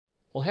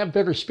Will have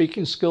better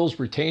speaking skills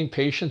retain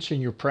patients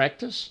in your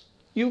practice?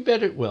 You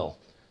bet it will.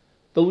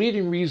 The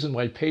leading reason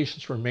why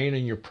patients remain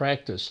in your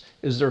practice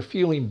is they're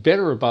feeling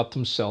better about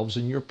themselves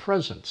in your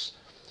presence.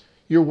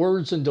 Your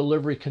words and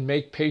delivery can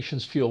make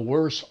patients feel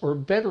worse or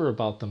better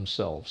about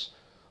themselves.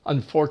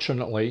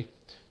 Unfortunately,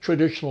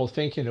 traditional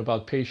thinking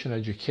about patient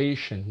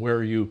education,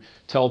 where you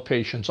tell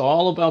patients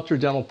all about their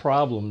dental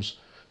problems,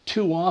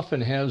 too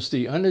often has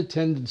the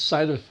unintended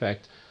side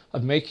effect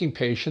of making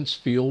patients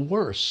feel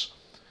worse.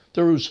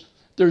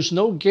 There's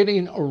no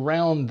getting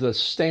around the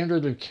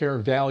standard of care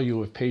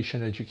value of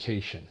patient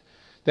education.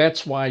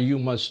 That's why you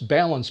must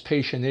balance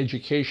patient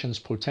education's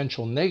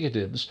potential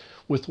negatives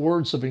with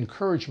words of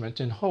encouragement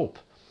and hope.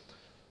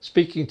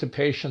 Speaking to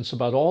patients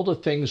about all the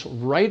things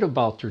right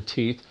about their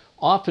teeth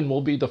often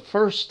will be the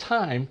first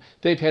time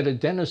they've had a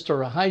dentist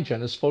or a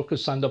hygienist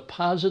focus on the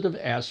positive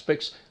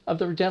aspects of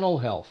their dental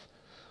health.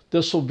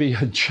 This will be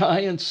a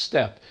giant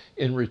step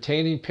in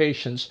retaining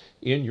patients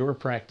in your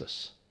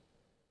practice.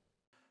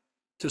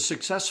 To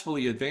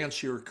successfully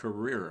advance your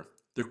career,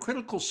 the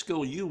critical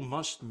skill you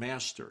must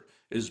master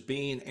is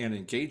being an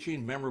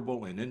engaging,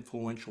 memorable, and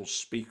influential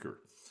speaker.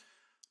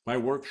 My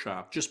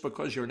workshop, Just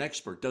Because You're an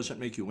Expert Doesn't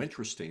Make You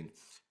Interesting,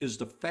 is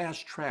the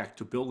fast track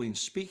to building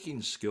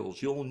speaking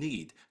skills you'll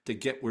need to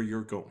get where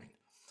you're going.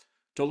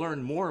 To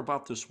learn more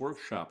about this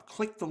workshop,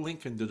 click the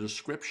link in the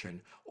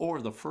description or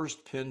the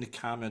first pinned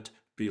comment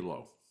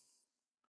below.